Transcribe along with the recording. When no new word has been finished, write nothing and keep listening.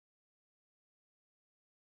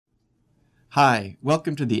Hi,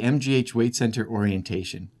 welcome to the MGH Weight Center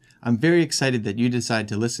orientation. I'm very excited that you decided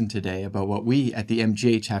to listen today about what we at the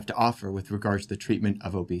MGH have to offer with regards to the treatment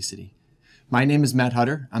of obesity. My name is Matt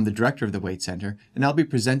Hutter. I'm the director of the Weight Center, and I'll be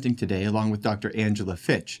presenting today along with Dr. Angela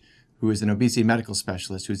Fitch, who is an obesity medical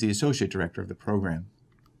specialist who's the associate director of the program.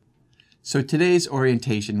 So today's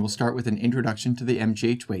orientation will start with an introduction to the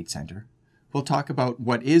MGH Weight Center. We'll talk about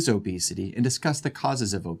what is obesity and discuss the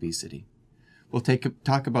causes of obesity. We'll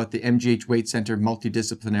talk about the MGH Weight Center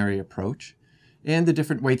multidisciplinary approach and the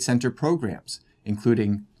different Weight Center programs,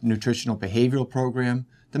 including nutritional behavioral program,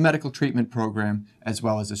 the medical treatment program, as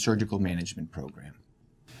well as a surgical management program.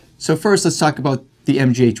 So first, let's talk about the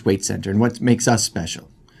MGH Weight Center and what makes us special.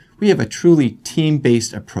 We have a truly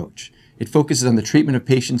team-based approach. It focuses on the treatment of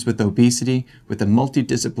patients with obesity with a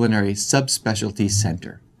multidisciplinary subspecialty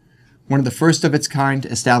center. One of the first of its kind,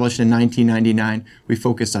 established in 1999, we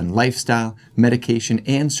focused on lifestyle, medication,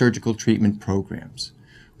 and surgical treatment programs.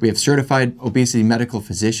 We have certified obesity medical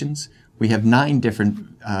physicians. We have 9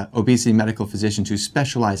 different obesity medical physicians who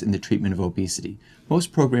specialize in the treatment of obesity.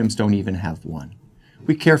 Most programs don't even have one.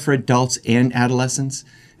 We care for adults and adolescents.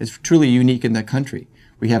 It's truly unique in the country.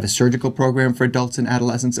 We have a surgical program for adults and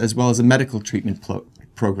adolescents, as well as a medical treatment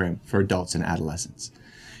program for adults and adolescents.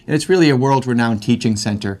 And it's really a world-renowned teaching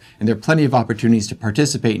center, and there are plenty of opportunities to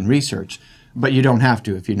participate in research, but you don't have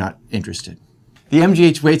to if you're not interested. The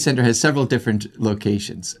MGH Weight Center has several different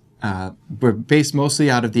locations. We're based mostly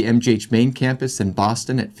out of the MGH main campus in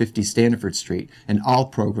Boston at 50 Stanford Street, and all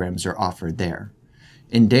programs are offered there.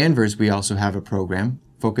 In Danvers, we also have a program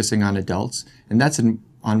focusing on adults, and that's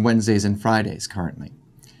on Wednesdays and Fridays currently.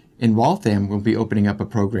 In Waltham, we'll be opening up a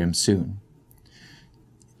program soon.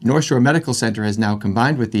 North Shore Medical Center has now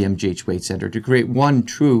combined with the MGH Weight Center to create one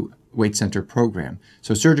true Weight Center program,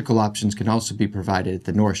 so surgical options can also be provided at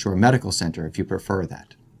the North Shore Medical Center if you prefer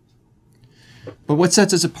that. But what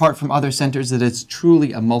sets us apart from other centers is that it's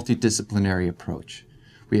truly a multidisciplinary approach.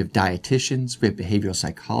 We have dietitians, we have behavioral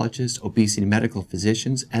psychologists, obesity medical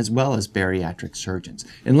physicians, as well as bariatric surgeons.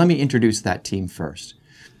 And let me introduce that team first.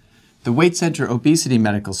 The Weight Center obesity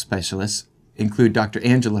medical specialists include Dr.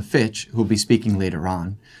 Angela Fitch, who will be speaking later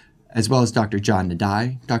on, as well as Dr. John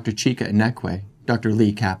Nadai, Dr. Chika Inekwe, Dr.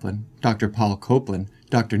 Lee Kaplan, Dr. Paul Copeland,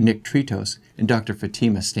 Dr. Nick Tritos, and Dr.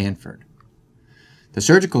 Fatima Stanford. The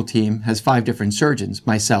surgical team has 5 different surgeons,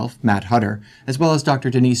 myself, Matt Hutter, as well as Dr.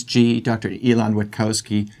 Denise G., Dr. Elon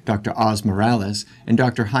Witkowski, Dr. Oz Morales, and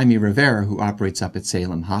Dr. Jaime Rivera, who operates up at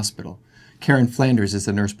Salem Hospital. Karen Flanders is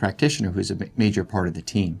the nurse practitioner who's a major part of the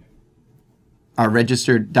team. Our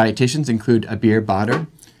registered dietitians include Abir Badr,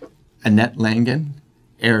 Annette Langen,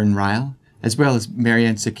 Aaron Ryle, as well as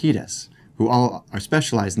Marianne Sakidas, who all are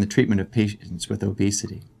specialized in the treatment of patients with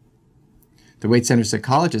obesity. The Weight Center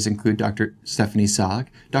psychologists include Dr. Stephanie Sogg,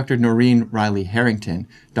 Dr. Noreen Riley Harrington,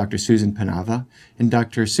 Dr. Susan Panava, and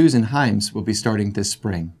Dr. Susan Himes will be starting this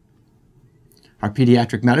spring. Our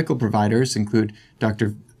pediatric medical providers include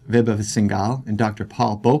Dr. Vibha Singhal and Dr.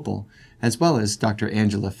 Paul Bopel, as well as Dr.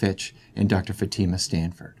 Angela Fitch and Dr. Fatima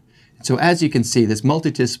Stanford. So as you can see, this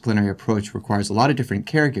multidisciplinary approach requires a lot of different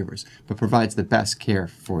caregivers, but provides the best care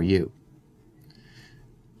for you.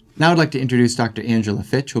 Now I'd like to introduce Dr. Angela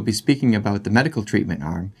Fitch, who will be speaking about the medical treatment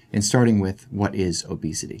arm and starting with what is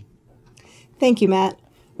obesity. Thank you, Matt.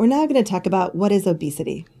 We're now going to talk about what is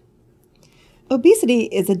obesity. Obesity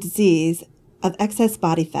is a disease of excess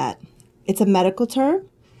body fat. It's a medical term.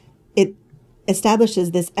 It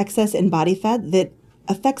establishes this excess in body fat that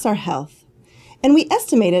affects our health. And we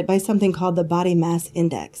estimate it by something called the body mass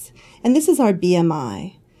index. And this is our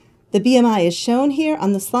BMI. The BMI is shown here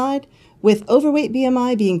on the slide, with overweight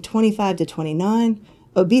BMI being 25 to 29,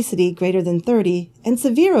 obesity greater than 30, and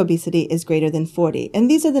severe obesity is greater than 40. And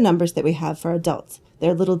these are the numbers that we have for adults.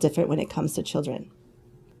 They're a little different when it comes to children.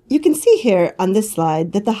 You can see here on this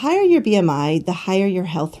slide that the higher your BMI, the higher your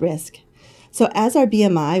health risk. So as our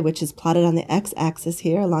BMI, which is plotted on the x-axis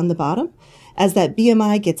here along the bottom, as that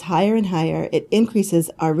BMI gets higher and higher, it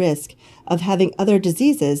increases our risk of having other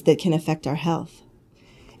diseases that can affect our health.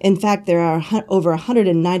 In fact, there are over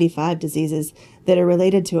 195 diseases that are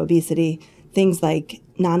related to obesity, things like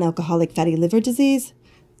non-alcoholic fatty liver disease,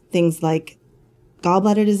 things like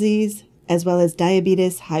gallbladder disease, as well as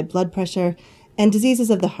diabetes, high blood pressure, and diseases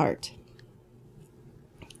of the heart.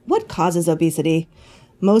 What causes obesity?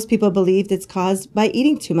 Most people believe it's caused by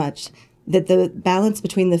eating too much, that the balance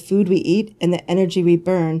between the food we eat and the energy we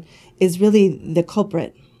burn is really the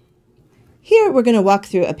culprit. Here, we're going to walk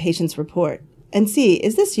through a patient's report and see,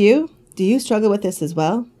 is this you? Do you struggle with this as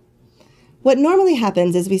well? What normally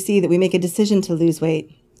happens is we see that we make a decision to lose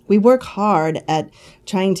weight. We work hard at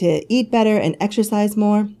trying to eat better and exercise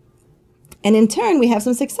more. And in turn, we have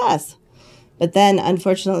some success. But then,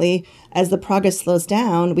 unfortunately, as the progress slows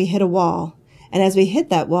down, we hit a wall. And as we hit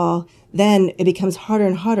that wall, then it becomes harder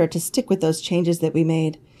and harder to stick with those changes that we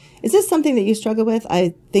made. Is this something that you struggle with?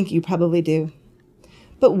 I think you probably do.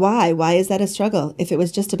 But why? Why is that a struggle? If it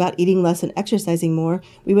was just about eating less and exercising more,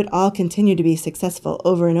 we would all continue to be successful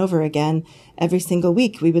over and over again. Every single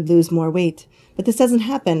week, we would lose more weight. But this doesn't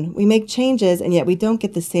happen. We make changes, and yet we don't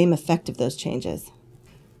get the same effect of those changes.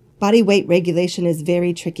 Body weight regulation is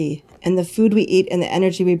very tricky, and the food we eat and the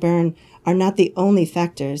energy we burn are not the only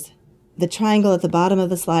factors. The triangle at the bottom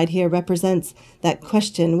of the slide here represents that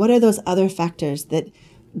question: what are those other factors that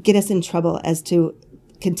get us in trouble as to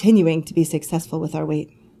continuing to be successful with our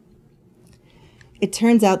weight? It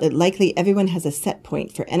turns out that likely everyone has a set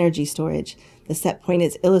point for energy storage. The set point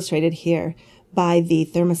is illustrated here by the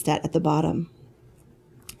thermostat at the bottom.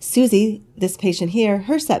 Susie, this patient here,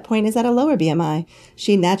 her set point is at a lower BMI.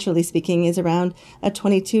 She, naturally speaking, is around a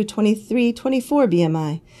 22, 23, 24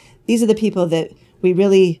 BMI. These are the people that we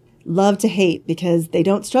really love to hate because they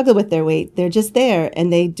don't struggle with their weight. They're just there,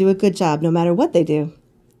 and they do a good job no matter what they do.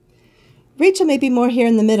 Rachel may be more here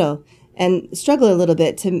in the middle and struggle a little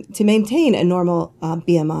bit to maintain a normal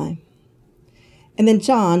BMI. And then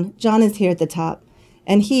John is here at the top,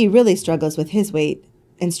 and he really struggles with his weight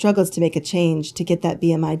and struggles to make a change to get that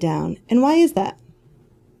BMI down. And why is that?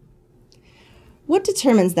 What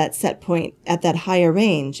determines that set point at that higher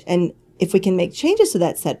range? And if we can make changes to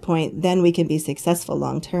that set point, then we can be successful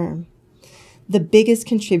long term. The biggest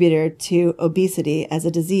contributor to obesity as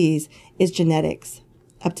a disease is genetics.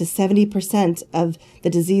 Up to 70% of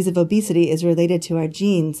the disease of obesity is related to our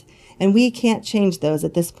genes, and we can't change those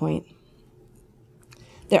at this point.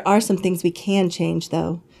 There are some things we can change,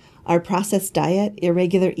 though. Our processed diet,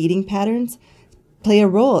 irregular eating patterns, play a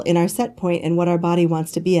role in our set point and what our body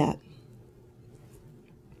wants to be at.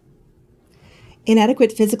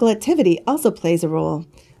 Inadequate physical activity also plays a role.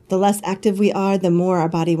 The less active we are, the more our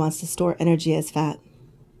body wants to store energy as fat.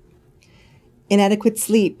 Inadequate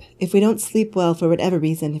sleep. If we don't sleep well for whatever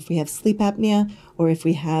reason, if we have sleep apnea, or if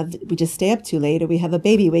we just stay up too late, or we have a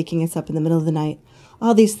baby waking us up in the middle of the night,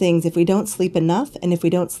 all these things, if we don't sleep enough and if we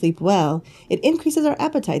don't sleep well, it increases our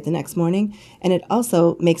appetite the next morning, and it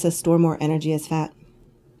also makes us store more energy as fat.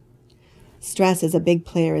 Stress is a big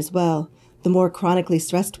player as well. The more chronically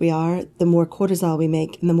stressed we are, the more cortisol we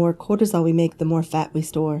make, and the more cortisol we make, the more fat we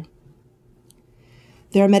store.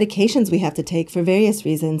 There are medications we have to take for various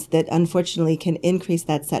reasons that unfortunately can increase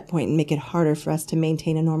that set point and make it harder for us to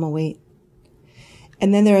maintain a normal weight.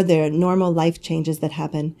 And then there are the normal life changes that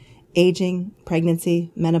happen. Aging,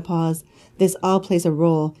 pregnancy, menopause, this all plays a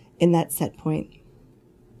role in that set point.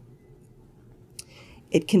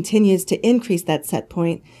 It continues to increase that set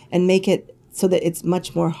point and make it so that it's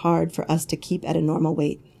much more hard for us to keep at a normal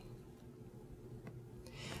weight.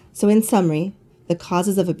 So in summary, the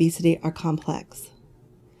causes of obesity are complex.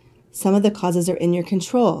 Some of the causes are in your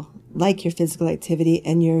control, like your physical activity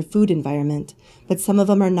and your food environment, but some of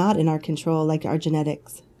them are not in our control, like our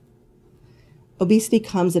genetics. Obesity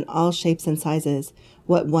comes in all shapes and sizes.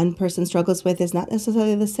 What one person struggles with is not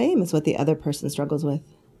necessarily the same as what the other person struggles with.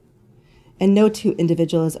 And no two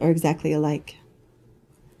individuals are exactly alike.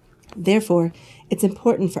 Therefore, it's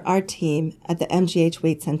important for our team at the MGH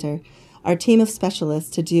Weight Center, our team of specialists,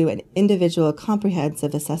 to do an individual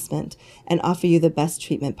comprehensive assessment and offer you the best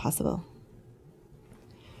treatment possible.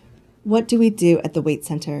 What do we do at the Weight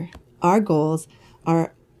Center? Our goals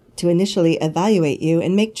are to initially evaluate you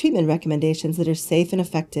and make treatment recommendations that are safe and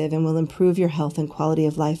effective and will improve your health and quality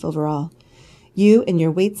of life overall. You and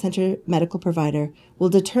your Weight Center medical provider will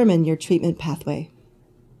determine your treatment pathway.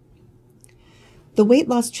 The weight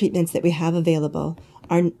loss treatments that we have available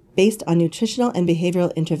are based on nutritional and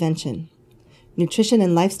behavioral intervention. Nutrition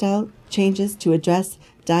and lifestyle changes to address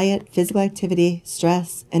diet, physical activity,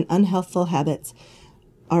 stress, and unhealthful habits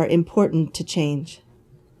are important to change.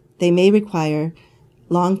 They may require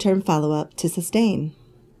long-term follow-up to sustain.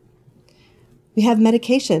 We have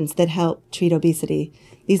medications that help treat obesity.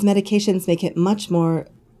 These medications make it much more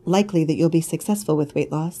likely that you'll be successful with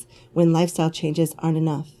weight loss when lifestyle changes aren't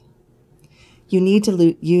enough. You need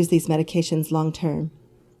to use these medications long-term.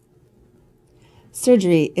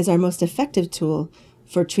 Surgery is our most effective tool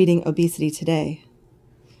for treating obesity today.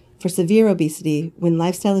 For severe obesity, when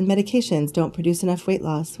lifestyle and medications don't produce enough weight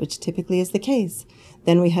loss, which typically is the case,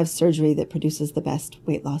 then we have surgery that produces the best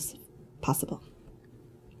weight loss possible.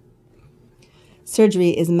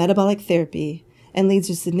 Surgery is metabolic therapy and leads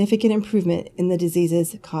to significant improvement in the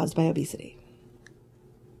diseases caused by obesity.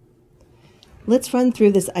 Let's run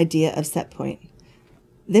through this idea of set point.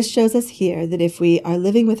 This shows us here that if we are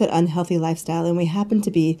living with an unhealthy lifestyle and we happen to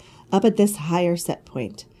be up at this higher set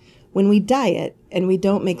point, when we diet and we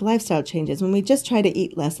don't make lifestyle changes, when we just try to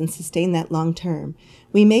eat less and sustain that long term,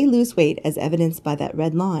 we may lose weight as evidenced by that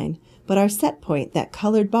red line, but our set point, that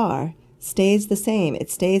colored bar, stays the same. It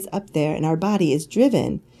stays up there, and our body is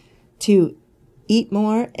driven to eat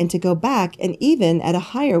more and to go back, and even at a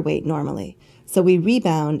higher weight normally. So we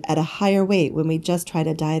rebound at a higher weight when we just try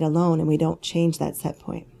to diet alone and we don't change that set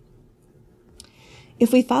point.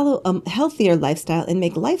 If we follow a healthier lifestyle and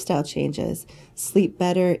make lifestyle changes, sleep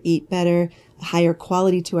better, eat better, higher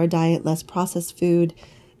quality to our diet, less processed food,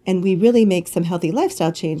 and we really make some healthy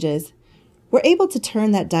lifestyle changes, we're able to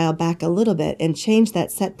turn that dial back a little bit and change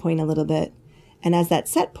that set point a little bit. And as that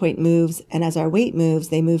set point moves and as our weight moves,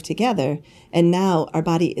 they move together. And now our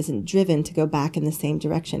body isn't driven to go back in the same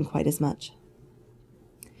direction quite as much.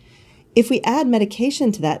 If we add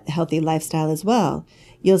medication to that healthy lifestyle as well,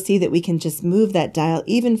 you'll see that we can just move that dial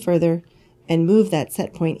even further and move that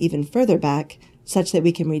set point even further back, such that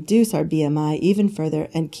we can reduce our BMI even further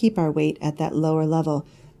and keep our weight at that lower level.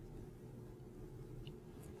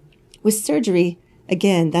 With surgery,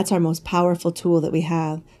 again, that's our most powerful tool that we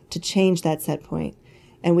have to change that set point.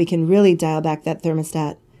 And we can really dial back that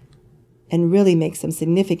thermostat and really make some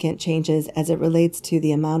significant changes as it relates to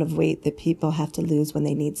the amount of weight that people have to lose when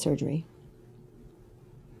they need surgery.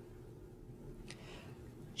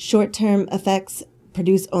 Short-term effects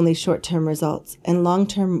produce only short-term results, and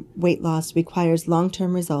long-term weight loss requires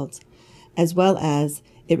long-term results, as well as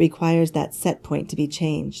it requires that set point to be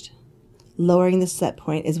changed. Lowering the set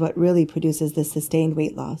point is what really produces the sustained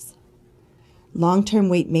weight loss. Long-term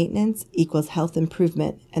weight maintenance equals health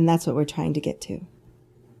improvement, and that's what we're trying to get to.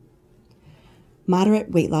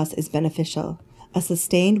 Moderate weight loss is beneficial. A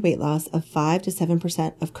sustained weight loss of 5 to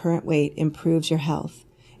 7% of current weight improves your health.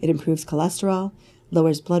 It improves cholesterol,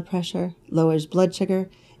 lowers blood pressure, lowers blood sugar,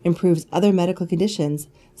 improves other medical conditions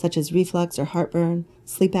such as reflux or heartburn,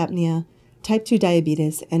 sleep apnea, type 2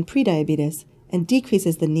 diabetes, and prediabetes, and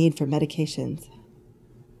decreases the need for medications.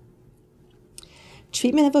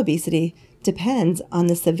 Treatment of obesity depends on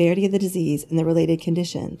the severity of the disease and the related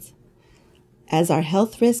conditions. As our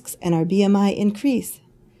health risks and our BMI increase,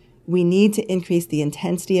 we need to increase the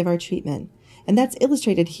intensity of our treatment, and that's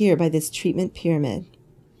illustrated here by this treatment pyramid.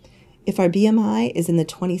 If our BMI is in the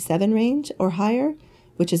 27 range or higher,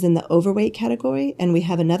 which is in the overweight category, and we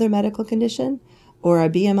have another medical condition, or our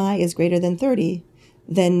BMI is greater than 30,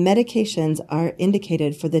 then medications are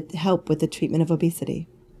indicated for the help with the treatment of obesity.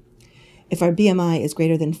 If our BMI is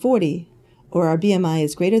greater than 40, or our BMI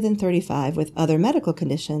is greater than 35 with other medical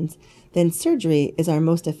conditions, then surgery is our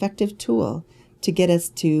most effective tool to get us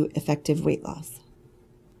to effective weight loss.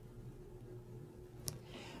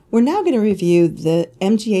 We're now going to review the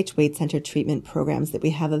MGH Weight Center treatment programs that we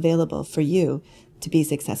have available for you to be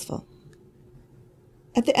successful.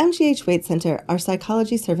 At the MGH Weight Center, our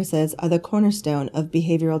psychology services are the cornerstone of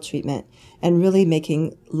behavioral treatment and really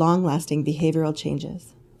making long-lasting behavioral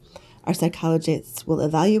changes. Our psychologists will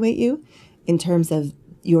evaluate you in terms of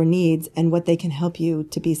your needs and what they can help you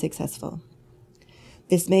to be successful.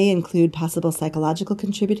 This may include possible psychological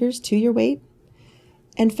contributors to your weight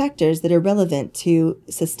and factors that are relevant to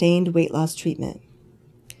sustained weight loss treatment.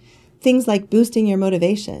 Things like boosting your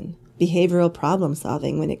motivation, behavioral problem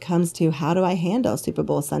solving when it comes to how do I handle Super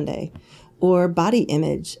Bowl Sunday, or body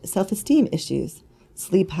image, self-esteem issues,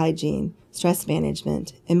 sleep hygiene, stress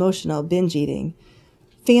management, emotional binge eating,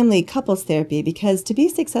 family couples therapy, because to be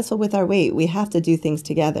successful with our weight, we have to do things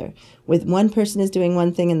together. With one person is doing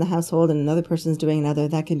one thing in the household and another person is doing another,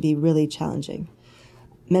 that can be really challenging.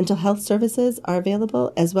 Mental health services are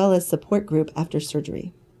available, as well as support group after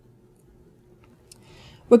surgery.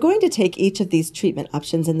 We're going to take each of these treatment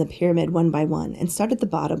options in the pyramid one by one and start at the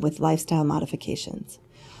bottom with lifestyle modifications.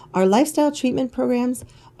 Our lifestyle treatment programs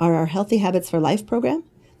are our Healthy Habits for Life program.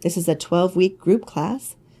 This is a 12-week group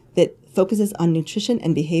class that focuses on nutrition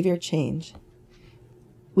and behavior change.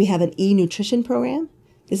 We have an e-nutrition program.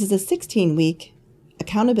 This is a 16-week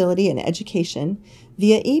accountability and education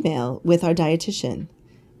via email with our dietitian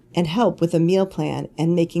and help with a meal plan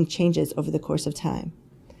and making changes over the course of time.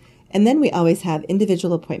 And then we always have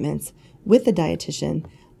individual appointments with the dietitian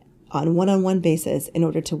on a one-on-one basis in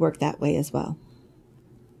order to work that way as well.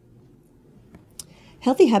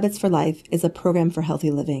 Healthy Habits for Life is a program for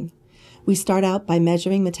healthy living. We start out by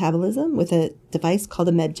measuring metabolism with a device called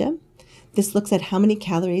a MedGem. This looks at how many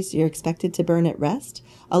calories you're expected to burn at rest.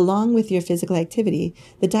 Along with your physical activity,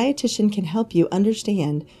 the dietitian can help you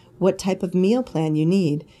understand what type of meal plan you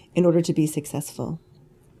need in order to be successful.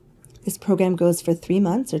 This program goes for 3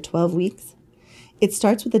 months or 12 weeks. It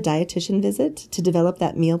starts with a dietitian visit to develop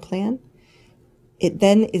that meal plan. It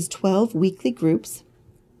then is 12 weekly groups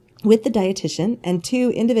with the dietitian and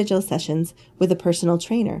 2 individual sessions with a personal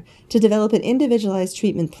trainer to develop an individualized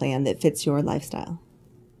treatment plan that fits your lifestyle.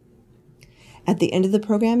 At the end of the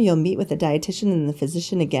program, you'll meet with the dietitian and the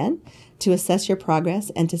physician again to assess your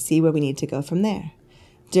progress and to see where we need to go from there.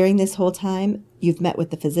 During this whole time, you've met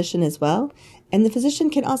with the physician as well, and the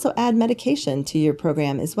physician can also add medication to your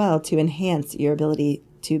program as well to enhance your ability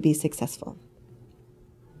to be successful.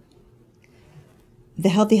 The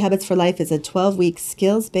Healthy Habits for Life is a 12-week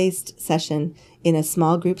skills-based session in a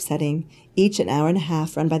small group setting, each an hour and a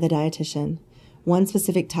half, run by the dietitian. One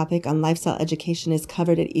specific topic on lifestyle education is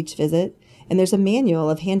covered at each visit, and there's a manual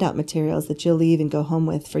of handout materials that you'll leave and go home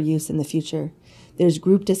with for use in the future. There's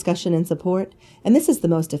group discussion and support, and this is the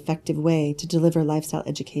most effective way to deliver lifestyle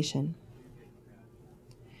education.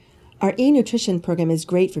 Our e-nutrition program is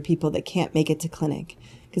great for people that can't make it to clinic,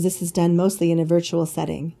 because this is done mostly in a virtual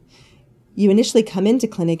setting. You initially come into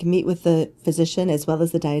clinic, meet with the physician as well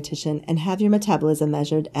as the dietitian, and have your metabolism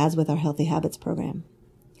measured as with our Healthy Habits program.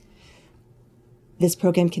 This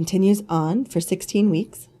program continues on for 16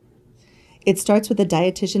 weeks. It starts with a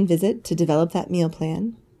dietitian visit to develop that meal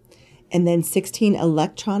plan, and then 16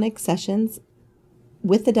 electronic sessions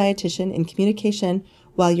with the dietitian in communication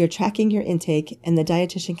while you're tracking your intake, and the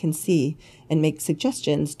dietitian can see and make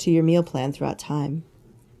suggestions to your meal plan throughout time.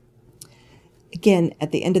 Again,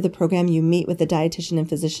 at the end of the program, you meet with the dietitian and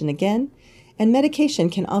physician again, and medication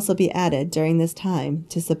can also be added during this time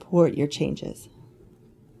to support your changes.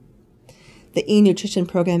 The e-nutrition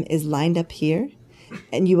program is lined up here,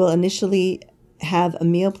 and you will initially have a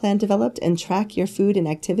meal plan developed and track your food and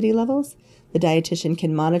activity levels. The dietitian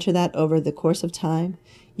can monitor that over the course of time.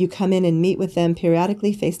 You come in and meet with them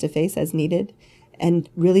periodically face-to-face as needed and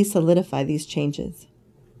really solidify these changes.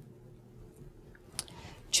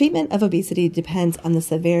 Treatment of obesity depends on the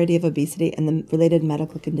severity of obesity and the related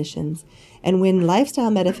medical conditions. And when lifestyle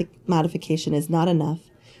modification is not enough,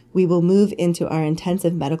 we will move into our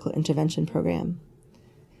intensive medical intervention program.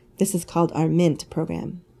 This is called our MINT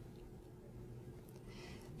program.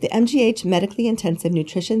 The MGH Medically Intensive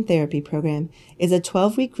Nutrition Therapy Program is a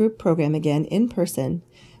 12-week group program, again in person,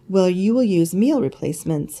 where you will use meal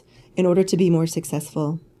replacements in order to be more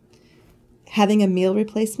successful. Having a meal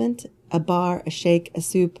replacement, a bar, a shake, a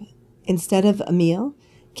soup, instead of a meal,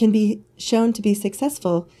 can be shown to be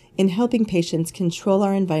successful in helping patients control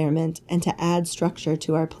our environment and to add structure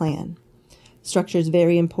to our plan. Structure is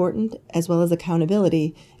very important, as well as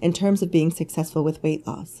accountability in terms of being successful with weight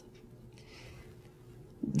loss.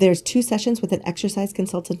 There's 2 sessions with an exercise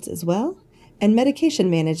consultant as well, and medication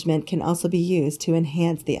management can also be used to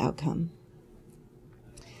enhance the outcome.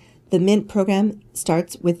 The MINT program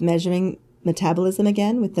starts with measuring metabolism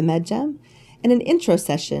again with the MedGem, and an intro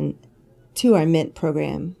session to our MINT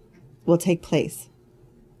program will take place.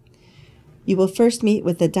 You will first meet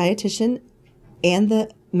with the dietitian and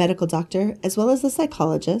the medical doctor, as well as the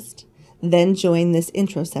psychologist, then join this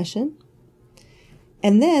intro session.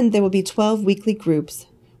 And then there will be 12 weekly groups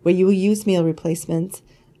where you will use meal replacements,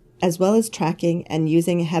 as well as tracking and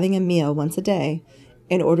having a meal once a day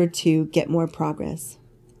in order to get more progress.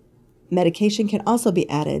 Medication can also be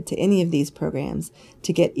added to any of these programs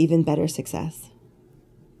to get even better success.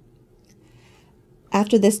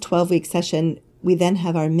 After this 12-week session, we then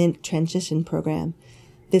have our MINT transition program.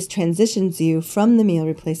 This transitions you from the meal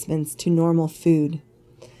replacements to normal food.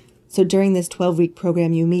 So during this 12-week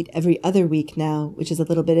program, you meet every other week now, which is a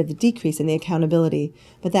little bit of a decrease in the accountability,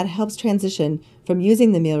 but that helps transition from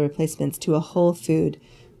using the meal replacements to a whole food,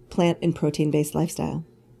 plant and protein-based lifestyle.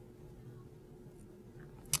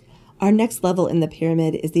 Our next level in the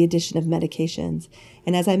pyramid is the addition of medications.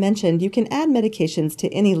 And as I mentioned, you can add medications to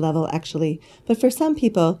any level actually, but for some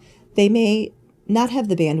people, they may not have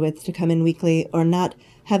the bandwidth to come in weekly or not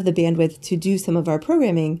have the bandwidth to do some of our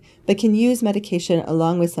programming, but can use medication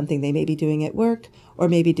along with something they may be doing at work or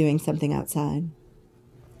maybe doing something outside.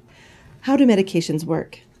 How do medications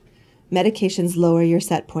work? Medications lower your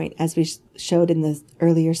set point, as we showed in the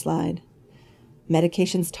earlier slide.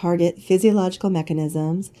 Medications target physiological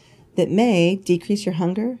mechanisms that may decrease your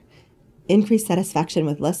hunger, increase satisfaction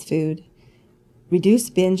with less food, reduce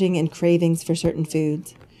binging and cravings for certain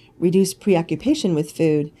foods, reduce preoccupation with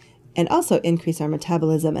food, and also increase our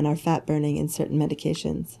metabolism and our fat burning in certain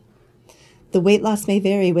medications. The weight loss may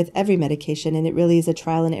vary with every medication, and it really is a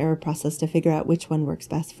trial and error process to figure out which one works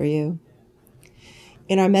best for you.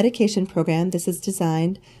 In our medication program, this is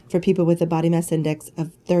designed for people with a body mass index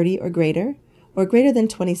of 30 or greater than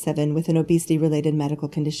 27 with an obesity-related medical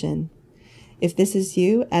condition. If this is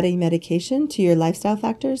you, adding medication to your lifestyle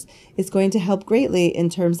factors is going to help greatly in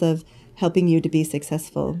terms of helping you to be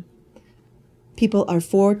successful. People are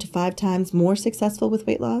 4 to 5 times more successful with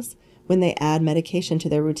weight loss when they add medication to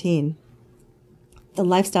their routine. The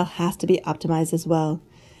lifestyle has to be optimized as well,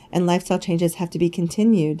 and lifestyle changes have to be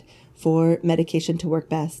continued for medication to work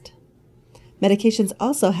best. Medications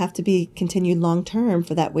also have to be continued long-term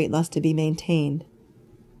for that weight loss to be maintained.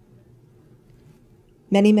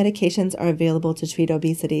 Many medications are available to treat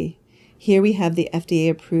obesity. Here we have the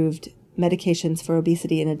FDA-approved medications for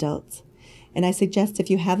obesity in adults. And I suggest if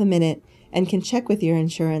you have a minute and can check with your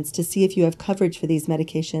insurance to see if you have coverage for these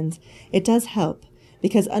medications, it does help,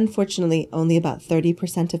 because unfortunately only about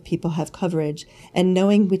 30% of people have coverage, and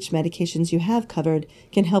knowing which medications you have covered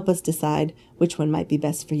can help us decide which one might be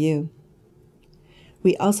best for you.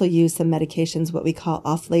 We also use some medications what we call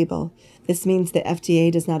off-label. This means the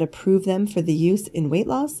FDA does not approve them for the use in weight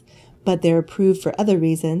loss, but they're approved for other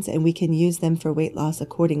reasons, and we can use them for weight loss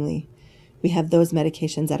accordingly. We have those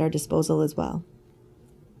medications at our disposal as well.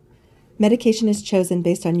 Medication is chosen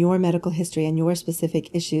based on your medical history and your specific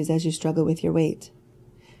issues as you struggle with your weight.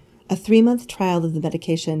 A 3-month trial of the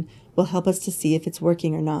medication will help us to see if it's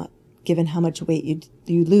working or not, given how much weight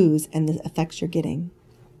you lose and the effects you're getting.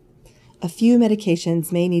 A few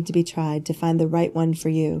medications may need to be tried to find the right one for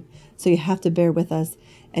you, so you have to bear with us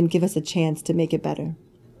and give us a chance to make it better.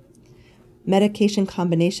 Medication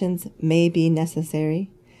combinations may be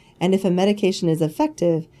necessary, and if a medication is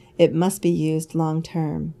effective, it must be used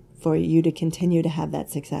long-term for you to continue to have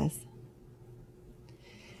that success.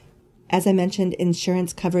 As I mentioned,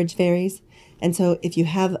 insurance coverage varies, and so if you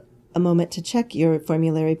have a moment to check your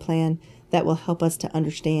formulary plan, that will help us to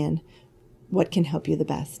understand what can help you the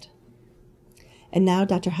best. And now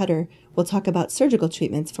Dr. Hutter will talk about surgical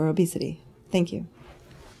treatments for obesity. Thank you.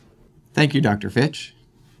 Thank you, Dr. Fitch.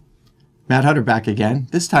 Matt Hutter back again.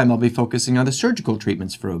 This time I'll be focusing on the surgical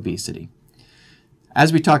treatments for obesity.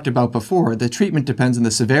 As we talked about before, the treatment depends on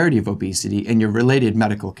the severity of obesity and your related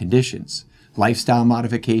medical conditions. Lifestyle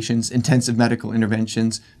modifications, intensive medical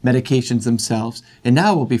interventions, medications themselves, and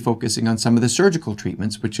now we'll be focusing on some of the surgical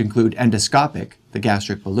treatments, which include endoscopic, the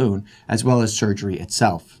gastric balloon, as well as surgery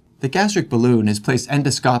itself. The gastric balloon is placed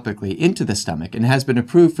endoscopically into the stomach and has been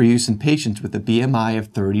approved for use in patients with a BMI of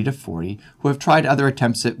 30 to 40 who have tried other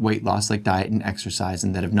attempts at weight loss like diet and exercise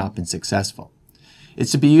and that have not been successful.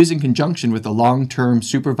 It's to be used in conjunction with a long-term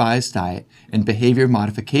supervised diet and behavior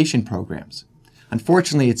modification programs.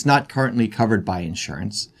 Unfortunately, it's not currently covered by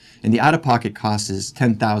insurance, and the out-of-pocket cost is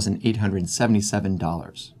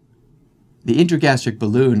 $10,877. The intragastric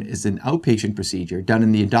balloon is an outpatient procedure done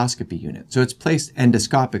in the endoscopy unit, so it's placed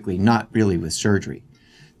endoscopically, not really with surgery.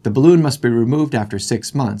 The balloon must be removed after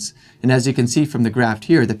 6 months, and as you can see from the graph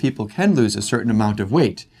here, the people can lose a certain amount of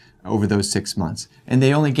weight over those 6 months, and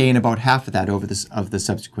they only gain about half of that over the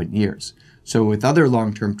subsequent years. So with other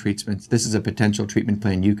long-term treatments, this is a potential treatment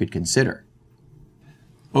plan you could consider.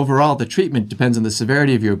 Overall, the treatment depends on the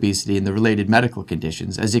severity of your obesity and the related medical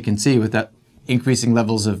conditions. As you can see, with that increasing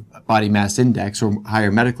levels of body mass index or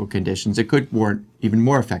higher medical conditions, it could warrant even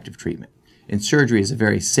more effective treatment. And surgery is a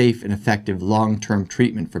very safe and effective long-term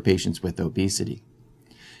treatment for patients with obesity.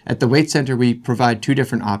 At the Weight Center, we provide 2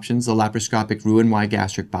 different options, the laparoscopic Roux-en-Y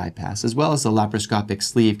gastric bypass, as well as the laparoscopic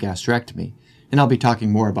sleeve gastrectomy, and I'll be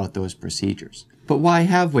talking more about those procedures. But why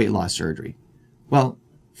have weight loss surgery? Well,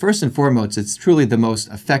 first and foremost, it's truly the most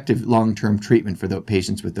effective long-term treatment for the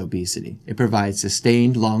patients with obesity. It provides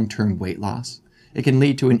sustained long-term weight loss. It can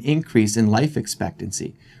lead to an increase in life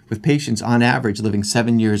expectancy, with patients on average living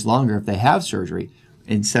 7 years longer if they have surgery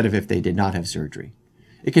instead of if they did not have surgery.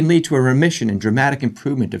 It can lead to a remission and dramatic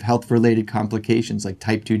improvement of health-related complications like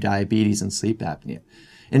type 2 diabetes and sleep apnea.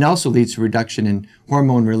 It also leads to reduction in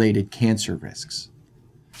hormone-related cancer risks.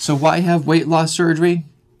 So why have weight loss surgery?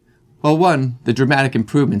 Well, one, the dramatic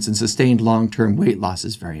improvements in sustained long-term weight loss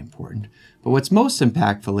is very important. But what's most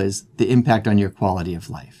impactful is the impact on your quality of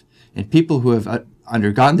life. And people who have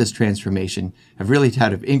undergone this transformation have really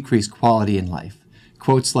had an increased quality in life.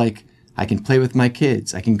 Quotes like, "I can play with my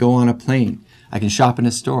kids, I can go on a plane, I can shop in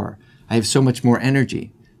a store, I have so much more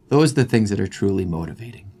energy." Those are the things that are truly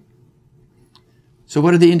motivating. So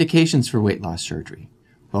what are the indications for weight loss surgery?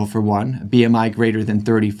 Well, for one, a BMI greater than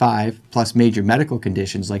 35 plus major medical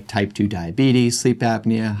conditions like type 2 diabetes, sleep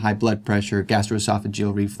apnea, high blood pressure,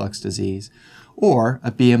 gastroesophageal reflux disease, or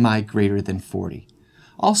a BMI greater than 40.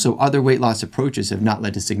 Also, other weight loss approaches have not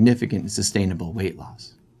led to significant and sustainable weight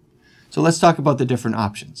loss. So let's talk about the different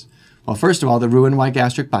options. Well, first of all, the Roux-en-Y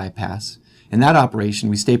gastric bypass. In that operation,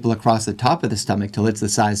 we staple across the top of the stomach till it's the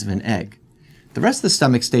size of an egg. The rest of the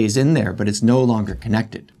stomach stays in there, but it's no longer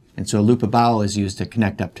connected. and so a loop of bowel is used to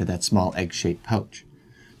connect up to that small egg-shaped pouch.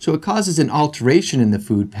 So it causes an alteration in the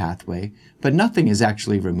food pathway, but nothing is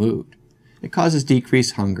actually removed. It causes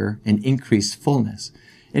decreased hunger and increased fullness,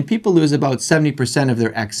 and people lose about 70% of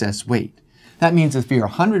their excess weight. That means if you're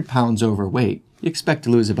 100 pounds overweight, you expect to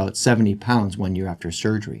lose about 70 pounds 1 year after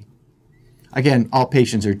surgery. Again, all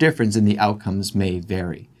patients are different and the outcomes may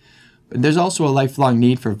vary. But there's also a lifelong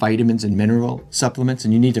need for vitamins and mineral supplements,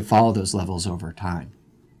 and you need to follow those levels over time.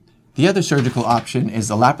 The other surgical option is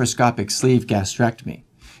the laparoscopic sleeve gastrectomy.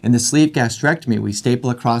 In the sleeve gastrectomy, we staple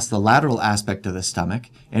across the lateral aspect of the stomach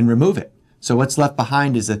and remove it. So what's left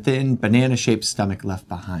behind is a thin, banana-shaped stomach left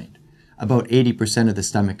behind. About 80% of the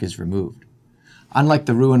stomach is removed. Unlike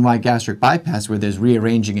the Roux-en-Y gastric bypass where there's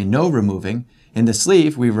rearranging and no removing, in the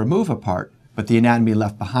sleeve we remove a part, but the anatomy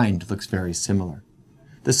left behind looks very similar.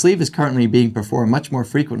 The sleeve is currently being performed much more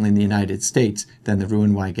frequently in the United States than the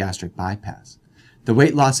Roux-en-Y gastric bypass. The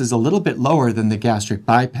weight loss is a little bit lower than the gastric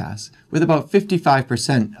bypass, with about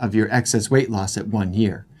 55% of your excess weight loss at 1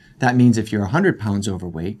 year. That means if you're 100 pounds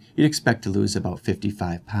overweight, you'd expect to lose about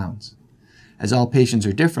 55 pounds. As all patients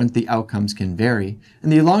are different, the outcomes can vary,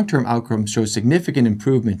 and the long-term outcomes show significant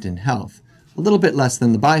improvement in health, a little bit less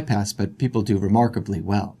than the bypass, but people do remarkably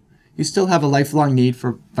well. You still have a lifelong need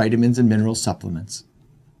for vitamins and mineral supplements.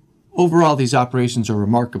 Overall, these operations are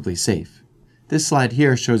remarkably safe. This slide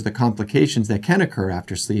here shows the complications that can occur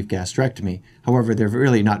after sleeve gastrectomy, however, they're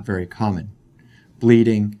really not very common.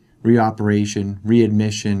 Bleeding, reoperation,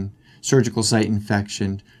 readmission, surgical site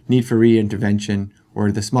infection, need for reintervention, or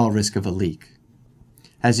the small risk of a leak.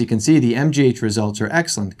 As you can see, the MGH results are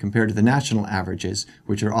excellent compared to the national averages,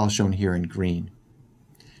 which are all shown here in green.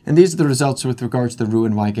 And these are the results with regards to the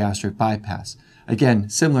Roux-en-Y gastric bypass. Again,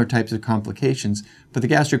 similar types of complications, but the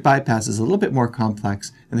gastric bypass is a little bit more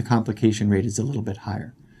complex and the complication rate is a little bit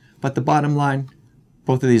higher. But the bottom line,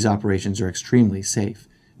 both of these operations are extremely safe.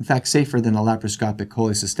 In fact, safer than a laparoscopic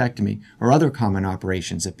cholecystectomy or other common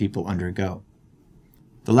operations that people undergo.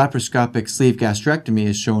 The laparoscopic sleeve gastrectomy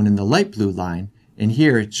is shown in the light blue line, and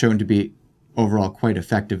here it's shown to be overall quite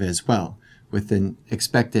effective as well, with an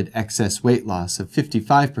expected excess weight loss of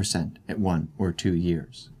 55% at 1 or 2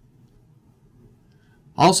 years.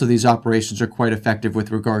 Also, these operations are quite effective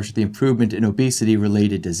with regards to the improvement in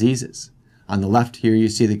obesity-related diseases. On the left here you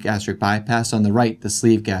see the gastric bypass, on the right the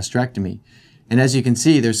sleeve gastrectomy, and as you can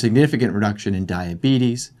see there's significant reduction in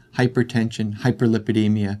diabetes, hypertension,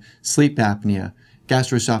 hyperlipidemia, sleep apnea,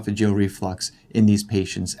 gastroesophageal reflux in these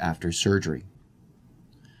patients after surgery.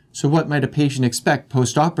 So what might a patient expect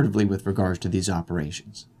post-operatively with regards to these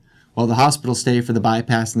operations? Well, the hospital stay for the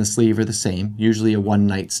bypass and the sleeve are the same, usually a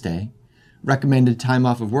one-night stay. Recommended time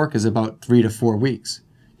off of work is about 3 to 4 weeks.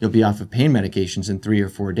 You'll be off of pain medications in 3 or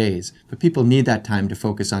 4 days, but people need that time to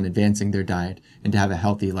focus on advancing their diet and to have a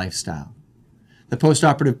healthy lifestyle. The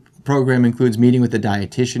post-operative program includes meeting with the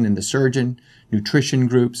dietitian and the surgeon, nutrition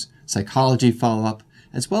groups, psychology follow-up,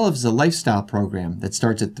 as well as a lifestyle program that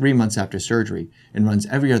starts at 3 months after surgery and runs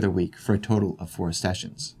every other week for a total of 4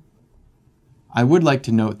 sessions. I would like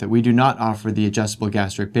to note that we do not offer the adjustable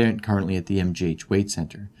gastric band currently at the MGH Weight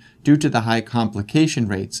Center. Due to the high complication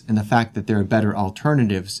rates and the fact that there are better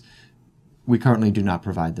alternatives, we currently do not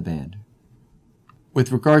provide the band.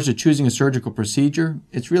 With regards to choosing a surgical procedure,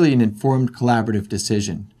 it's really an informed collaborative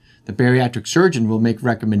decision. The bariatric surgeon will make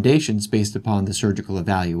recommendations based upon the surgical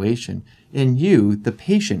evaluation, and you, the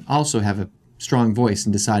patient, also have a strong voice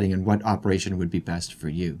in deciding on what operation would be best for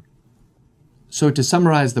you. So to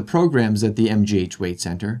summarize the programs at the MGH Weight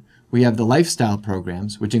Center, we have the lifestyle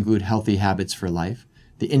programs, which include Healthy Habits for Life,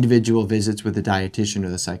 the individual visits with the dietitian or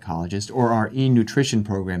the psychologist, or our e-nutrition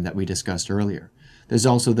program that we discussed earlier. There's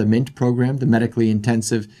also the MINT program, the Medically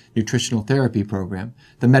Intensive Nutritional Therapy program,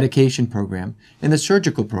 the medication program, and the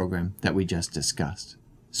surgical program that we just discussed.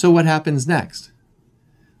 So what happens next?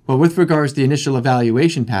 Well, with regards to the initial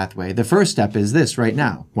evaluation pathway, the first step is this right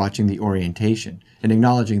now, watching the orientation and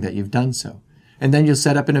acknowledging that you've done so. And then you'll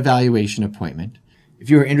set up an evaluation appointment. If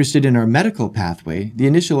you are interested in our medical pathway, the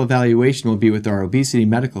initial evaluation will be with our obesity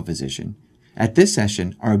medical physician. At this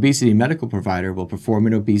session, our obesity medical provider will perform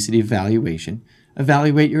an obesity evaluation,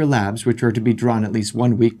 evaluate your labs, which are to be drawn at least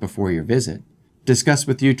 1 week before your visit, discuss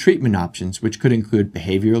with you treatment options, which could include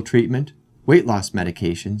behavioral treatment, weight loss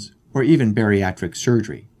medications, or even bariatric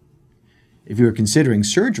surgery. If you are considering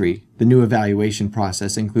surgery, the new evaluation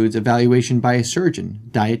process includes evaluation by a surgeon,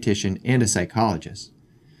 dietitian, and a psychologist.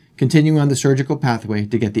 Continuing on the surgical pathway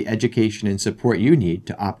to get the education and support you need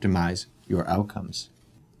to optimize your outcomes.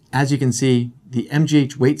 As you can see, the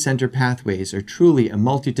MGH Weight Center pathways are truly a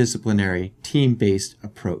multidisciplinary, team-based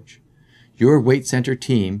approach. Your Weight Center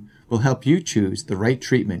team will help you choose the right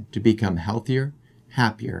treatment to become healthier,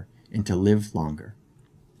 happier, and to live longer.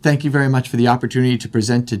 Thank you very much for the opportunity to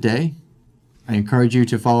present today. I encourage you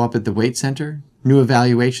to follow up at the Weight Center. New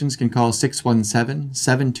evaluations can call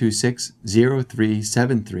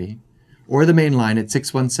 617-726-0373 or the main line at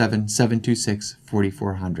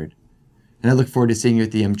 617-726-4400. And I look forward to seeing you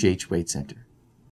at the MGH Weight Center.